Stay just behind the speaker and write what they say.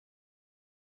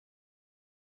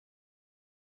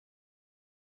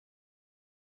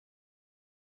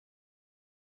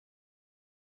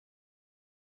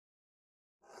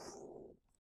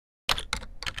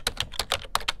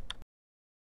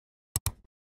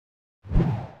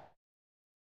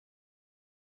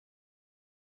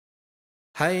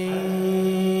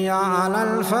حي على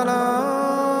الفلاح.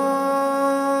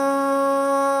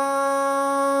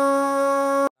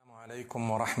 السلام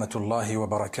عليكم ورحمة الله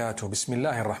وبركاته. بسم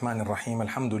الله الرحمن الرحيم.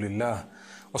 الحمد لله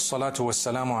والصلاة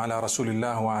والسلام على رسول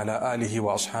الله وعلى آله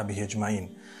وأصحابه أجمعين.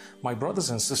 My brothers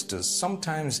and sisters,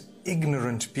 sometimes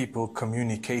ignorant people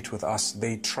communicate with us.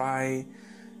 They try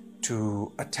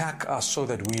to attack us so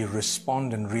that we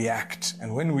respond and react.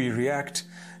 And when we react,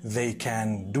 they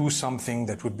can do something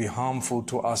that would be harmful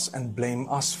to us and blame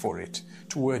us for it.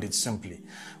 To word it simply,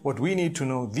 what we need to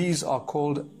know, these are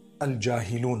called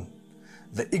al-jahilun,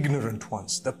 the ignorant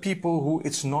ones, the people who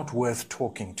it's not worth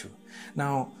talking to.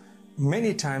 Now,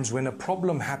 many times when a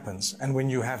problem happens and when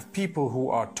you have people who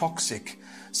are toxic,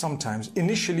 sometimes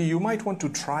initially you might want to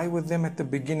try with them at the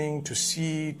beginning to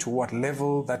see to what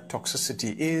level that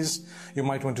toxicity is. You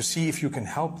might want to see if you can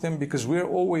help them, because we're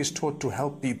always taught to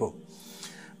help people.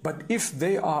 But if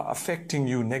they are affecting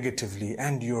you negatively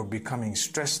and you're becoming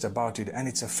stressed about it and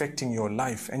it's affecting your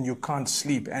life and you can't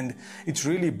sleep and it's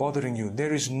really bothering you,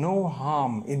 there is no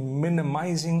harm in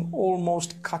minimizing,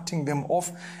 almost cutting them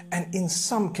off, and in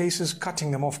some cases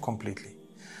cutting them off completely.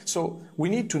 So we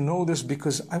need to know this,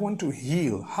 because I want to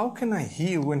heal. How can I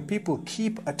heal when people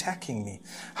keep attacking me?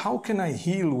 How can I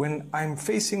heal when I'm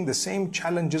facing the same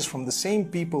challenges from the same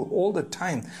people all the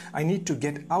time? I need to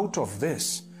get out of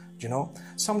this. You know,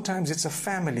 sometimes it's a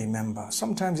family member,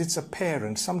 sometimes it's a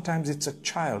parent, sometimes it's a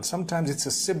child, sometimes it's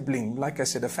a sibling, like I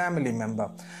said, a family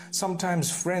member, sometimes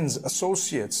friends,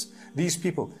 associates, these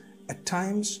people. At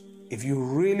times, if you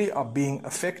really are being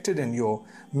affected and your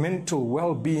mental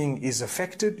well-being is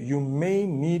affected, you may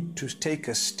need to take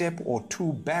a step or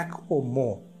two back or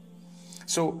more.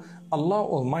 So Allah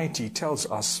Almighty tells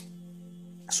us,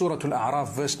 Surah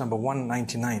Al-A'raf, verse number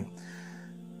 199,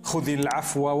 خذ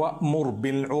العفو وأمر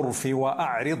بالعرف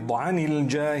وأعرض عن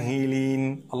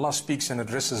الجاهلين. Allah speaks and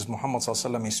addresses Muhammad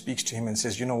sallallahu alaihi wasallam. He speaks to him and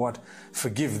says, you know what,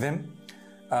 forgive them,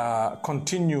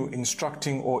 continue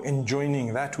instructing or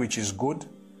enjoining that which is good,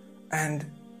 and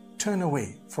turn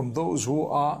away from those who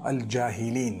are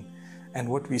al-jahilin. And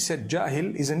what we said,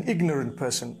 jahil is an ignorant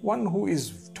person, one who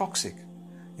is toxic.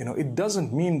 You know, it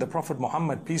doesn't mean the Prophet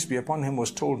Muhammad, peace be upon him,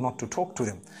 was told not to talk to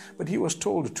them, but he was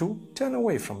told to turn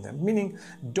away from them, meaning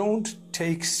don't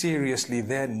take seriously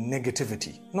their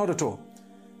negativity, not at all,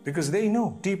 because they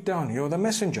know deep down you're the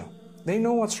messenger. They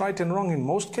know what's right and wrong in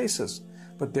most cases,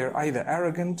 but they're either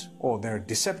arrogant or they're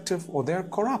deceptive or they're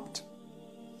corrupt.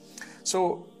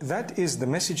 So that is the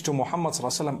message to Muhammad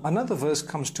sallallahu alaihi wasallam. Another verse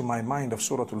comes to my mind of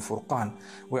Surah Al-Furqan,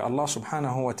 where Allah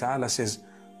subhanahu wa ta'ala says,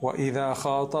 وَإِذَا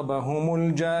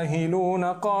خَاطَبَهُمُ الْجَاهِلُونَ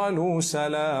قَالُوا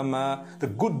سَلَامًا. The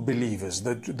good believers,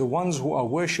 the ones who are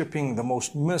worshipping the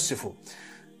most merciful,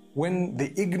 when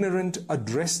the ignorant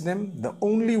address them, the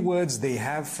only words they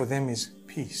have for them is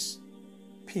peace.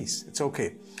 Peace. It's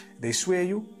okay. They swear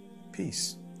you,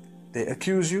 peace. They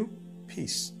accuse you,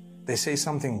 peace. They say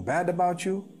something bad about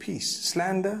you, peace.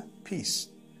 Slander, peace.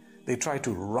 They try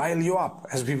to rile you up,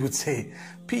 as we would say,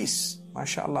 peace.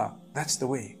 MashaAllah, that's the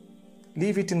way.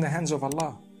 Leave it in the hands of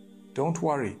Allah. Don't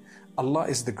worry. Allah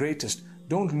is the greatest.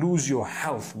 Don't lose your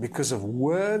health because of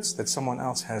words that someone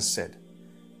else has said.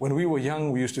 When we were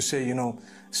young, we used to say, you know,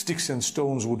 sticks and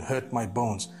stones would hurt my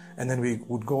bones. And then we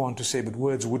would go on to say, but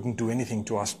words wouldn't do anything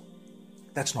to us.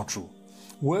 That's not true.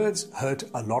 Words hurt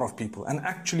a lot of people and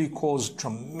actually cause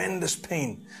tremendous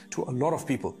pain to a lot of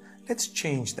people. Let's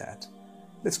change that.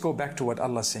 Let's go back to what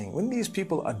Allah is saying. When these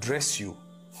people address you,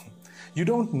 you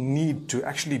don't need to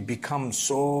actually become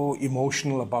so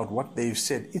emotional about what they've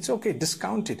said. It's okay,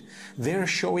 discount it. They're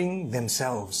showing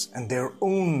themselves and their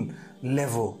own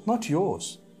level, not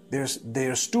yours.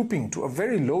 They're stooping to a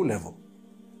very low level.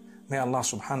 May Allah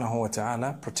subhanahu wa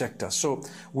ta'ala protect us. So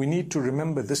we need to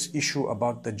remember this issue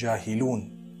about the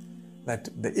jahilun, that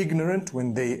the ignorant,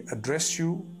 when they address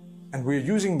you, and we're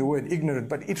using the word ignorant,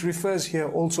 but it refers here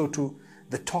also to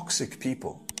the toxic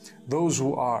people, those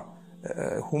who are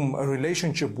whom a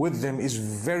relationship with them is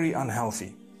very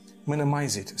unhealthy.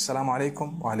 Minimize it. Assalamu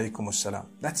alaikum wa alaikum assalam.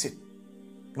 That's it.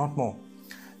 Not more.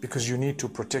 Because you need to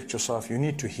protect yourself. You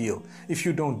need to heal. If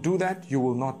you don't do that, you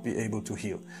will not be able to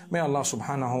heal. May Allah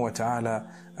subhanahu wa ta'ala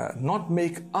not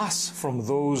make us from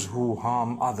those who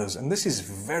harm others. And this is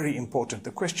very important.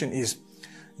 The question is,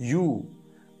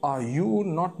 are you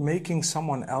not making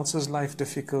someone else's life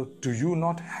difficult? Do you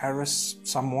not harass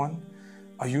someone?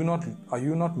 Are you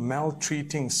not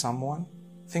maltreating someone?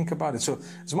 Think about it. So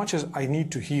as much as I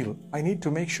need to heal, I need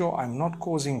to make sure I'm not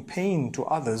causing pain to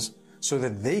others so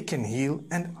that they can heal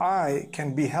and I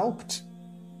can be helped.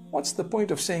 What's the point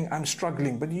of saying I'm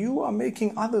struggling, but you are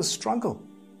making others struggle?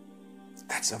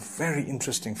 That's a very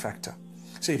interesting factor.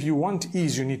 So if you want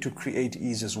ease, you need to create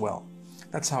ease as well.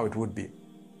 That's how it would be.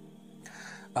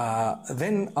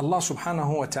 Then Allah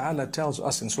subhanahu wa ta'ala tells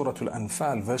us in Surah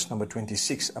Al-Anfal, verse number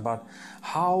 26, about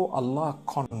how Allah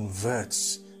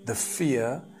converts the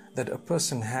fear that a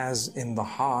person has in the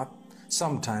heart.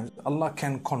 Sometimes Allah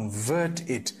can convert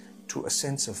it to a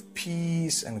sense of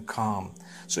peace and calm.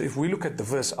 So if we look at the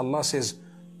verse, Allah says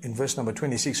in verse number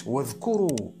 26,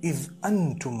 وَاذْكُرُوا إِذْ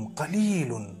أَنْتُمْ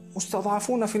قَلِيلٌ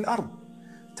مُسْتَضْعَفُونَ فِي الْأَرْضِ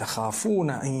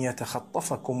تَخَافُونَ أَنْ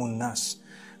يَتَخَطَّفَكُمُ النَّاسِ.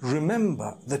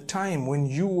 Remember the time when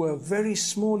you were very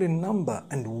small in number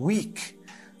and weak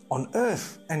on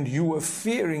earth, and you were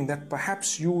fearing that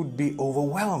perhaps you would be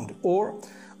overwhelmed or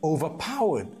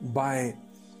overpowered by,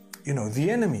 the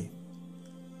enemy.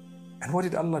 And what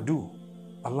did Allah do?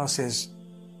 Allah says,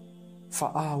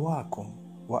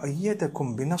 فَآوَاكُمْ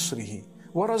وَأَيَّدَكُمْ بِنَصْرِهِ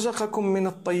وَرَزَقَكُمْ مِنَ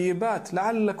الطَّيِّبَاتِ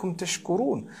لَعَلَّكُمْ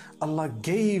تَشْكُرُونَ. Allah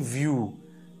gave you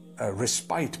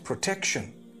respite,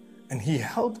 protection, and He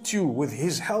helped you with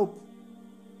His help,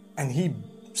 and He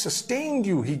sustained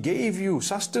you, He gave you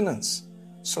sustenance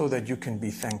so that you can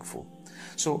be thankful.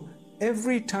 So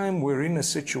every time we're in a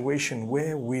situation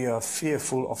where we are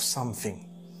fearful of something,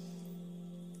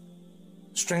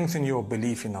 strengthen your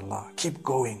belief in Allah. Keep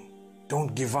going.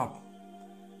 Don't give up.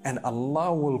 And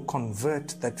Allah will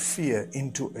convert that fear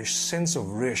into a sense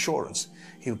of reassurance.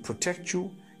 He'll protect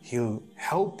you. He'll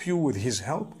help you with His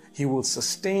help. He will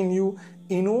sustain you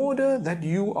in order that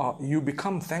you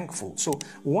become thankful. So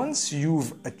once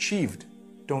you've achieved,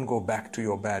 don't go back to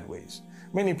your bad ways.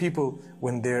 Many people,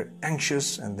 when they're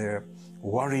anxious and they're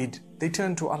worried, they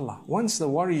turn to Allah. Once the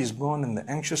worry is gone and the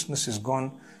anxiousness is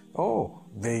gone,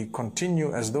 they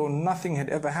continue as though nothing had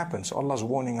ever happened. So Allah's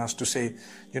warning us to say,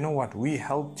 you know what, we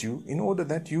helped you in order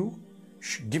that you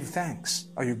should give thanks.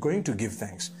 Are you going to give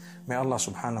thanks? May Allah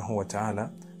subhanahu wa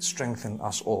ta'ala strengthen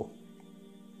us all.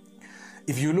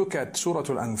 If you look at Surah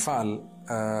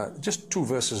Al-Anfal, just 2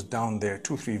 verses down there,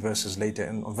 2-3 verses later,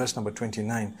 in verse number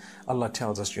 29, Allah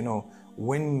tells us,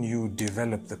 when you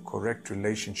develop the correct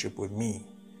relationship with me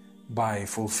by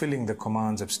fulfilling the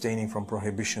commands, abstaining from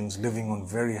prohibitions, living on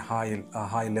very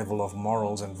high level of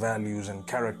morals and values and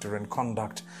character and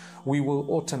conduct, we will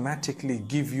automatically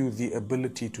give you the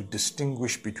ability to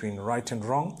distinguish between right and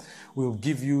wrong. We'll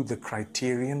give you the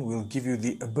criterion. We'll give you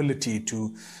the ability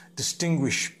to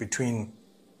distinguish between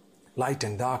light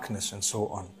and darkness and so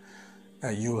on.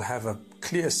 You'll have a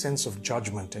clear sense of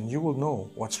judgment, and you will know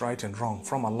what's right and wrong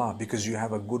from Allah because you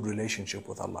have a good relationship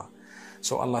with Allah.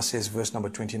 So Allah says, verse number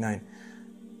 29,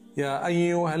 يا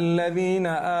أيها الذين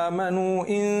آمنوا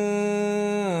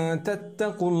إن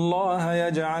تتقوا الله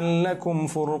يجعل لكم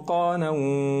فرقانا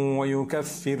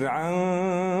ويكفر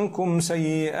عنكم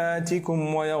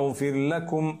سيئاتكم ويغفر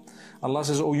لكم. Allah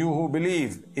says, oh, you who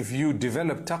believe, if you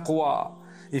develop taqwa,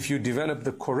 if you develop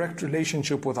the correct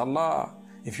relationship with Allah,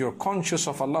 if you're conscious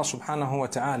of Allah subhanahu wa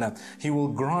ta'ala, He will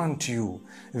grant you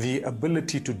the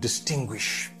ability to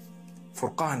distinguish,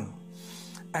 furqan,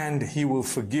 and He will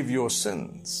forgive your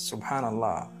sins,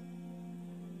 subhanallah,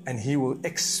 and He will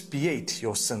expiate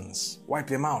your sins, wipe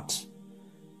them out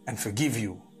and forgive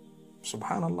you,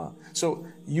 subhanallah. So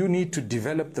you need to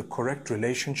develop the correct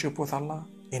relationship with Allah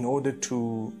in order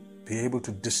to be able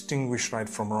to distinguish right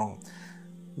from wrong.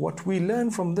 What we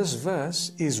learn from this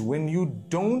verse is when you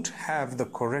don't have the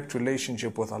correct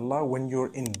relationship with Allah, when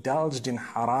you're indulged in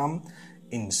haram,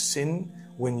 in sin,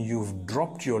 when you've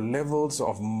dropped your levels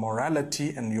of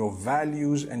morality and your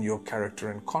values and your character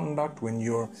and conduct, when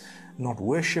you're not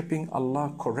worshipping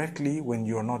Allah correctly, when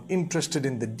you're not interested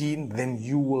in the deen, then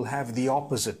you will have the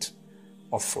opposite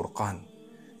of furqan.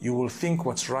 You will think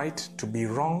what's right to be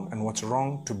wrong and what's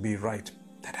wrong to be right.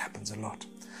 That happens a lot.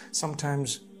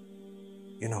 Sometimes,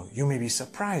 you may be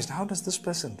surprised, how does this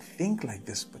person think like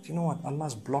this? But you know what?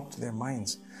 Allah's blocked their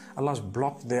minds. Allah's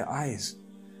blocked their eyes.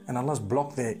 And Allah's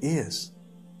blocked their ears.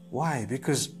 Why?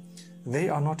 Because they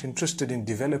are not interested in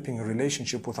developing a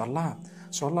relationship with Allah.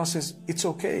 So Allah says, it's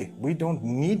okay. We don't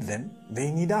need them. They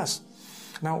need us.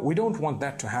 Now, we don't want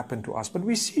that to happen to us, but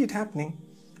we see it happening.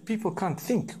 People can't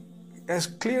think as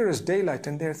clear as daylight,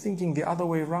 and they're thinking the other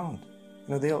way around.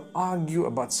 They'll argue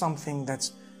about something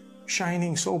that's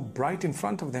shining so bright in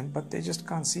front of them, but they just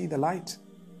can't see the light.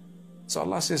 So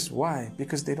Allah says, why?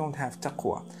 Because they don't have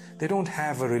taqwa. They don't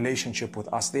have a relationship with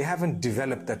us. They haven't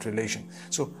developed that relation.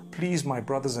 So please, my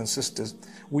brothers and sisters,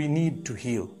 we need to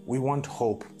heal. We want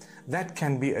hope. That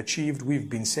can be achieved, we've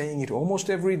been saying it almost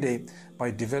every day,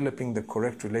 by developing the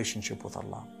correct relationship with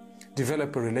Allah.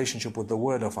 Develop a relationship with the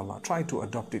word of Allah. Try to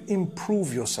adopt it.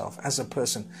 Improve yourself as a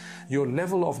person. Your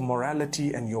level of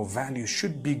morality and your values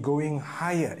should be going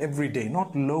higher every day,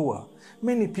 not lower.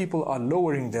 Many people are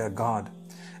lowering their guard.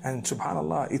 And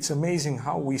subhanAllah, it's amazing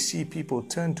how we see people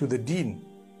turn to the deen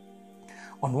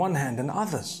on one hand, and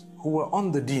others who were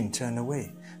on the deen turn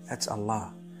away. That's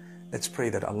Allah. Let's pray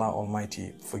that Allah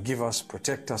Almighty forgive us,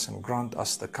 protect us, and grant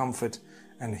us the comfort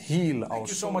and heal our soul. Thank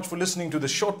you so much for listening to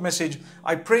this short message.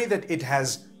 I pray that it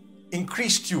has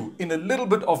increased you in a little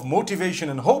bit of motivation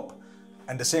and hope,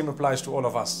 and the same applies to all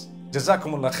of us.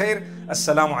 Jazakumullah khair.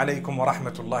 Assalamu alaikum wa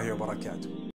rahmatullahi wa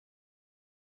barakatuh.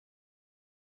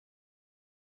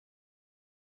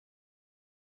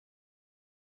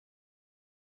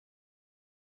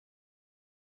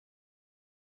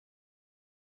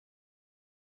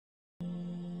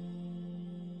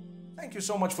 Thank you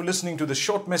so much for listening to this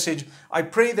short message. I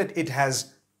pray that it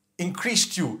has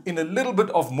increased you in a little bit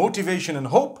of motivation and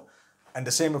hope, and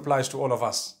the same applies to all of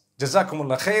us.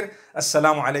 Jazakumullah khair.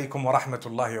 Assalamu alaikum wa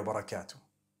rahmatullahi wa barakatuh.